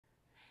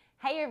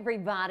Hey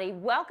everybody,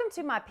 welcome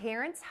to my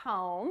parents'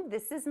 home.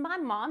 This is my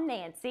mom,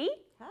 Nancy.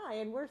 Hi,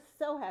 and we're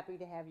so happy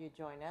to have you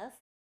join us.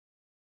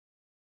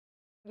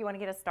 You want to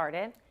get us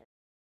started?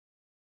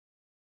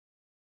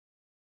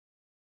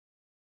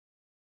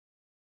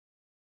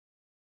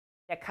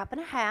 A cup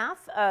and a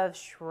half of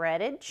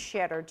shredded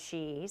cheddar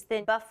cheese,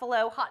 then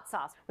buffalo hot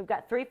sauce. We've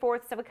got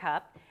 3/4 of a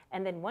cup,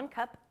 and then 1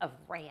 cup of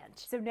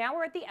ranch. So now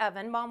we're at the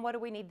oven. Mom, what do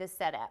we need this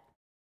set at?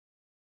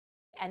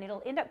 And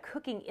it'll end up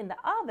cooking in the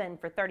oven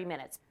for 30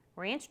 minutes.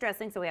 Ranch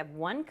dressing, so we have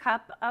 1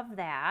 cup of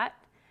that.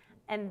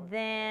 And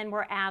then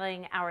we're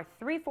adding our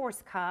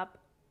 3/4 cup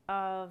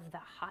of the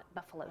hot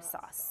buffalo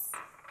sauce.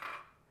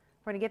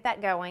 We're gonna get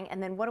that going.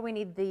 And then what do we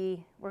need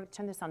we're gonna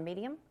turn this on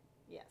medium?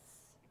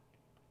 Yes.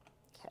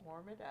 Okay.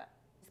 Warm it up.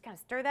 Just kind of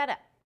stir that up.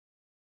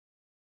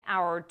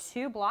 Our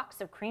 2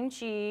 blocks of cream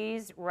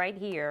cheese right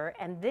here.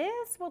 And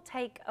this will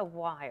take a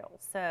while.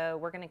 So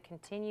we're gonna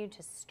continue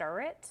to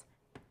stir it.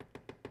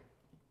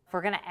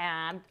 We're gonna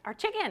add our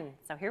chicken.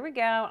 So here we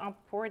go, I'll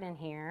pour it in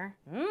here.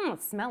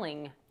 It's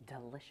smelling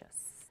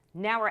delicious.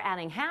 Now we're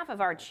adding half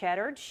of our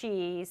cheddar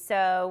cheese.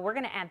 So we're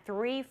gonna add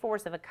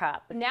 3/4 of a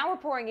cup. Now we're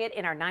pouring it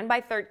in our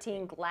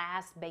 9x13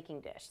 glass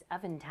baking dish,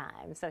 oven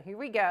time. So here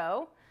we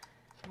go.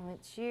 I'll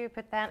let you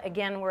put that,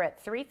 again, we're at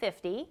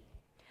 350.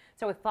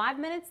 So with 5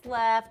 minutes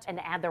left,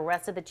 and add the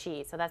rest of the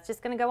cheese. So that's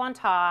just gonna go on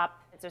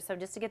top. So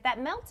just to get that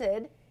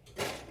melted,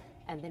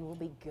 and then we'll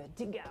be good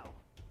to go.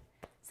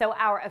 So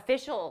our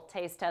official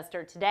taste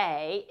tester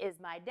today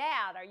is my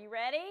dad. Are you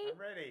ready? I'm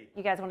ready.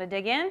 You guys want to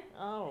dig in?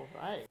 All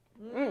right.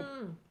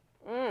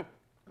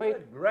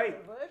 Good,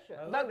 great.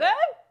 Delicious. Look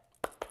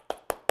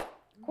good?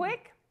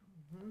 Quick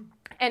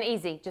and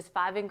easy. Just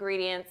 5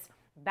 ingredients,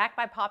 backed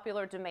by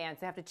popular demand.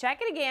 So you have to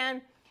check it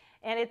again.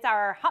 And it's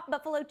our hot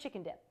buffalo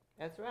chicken dip.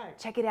 That's right.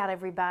 Check it out,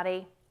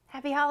 everybody.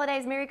 Happy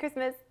holidays. Merry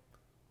Christmas.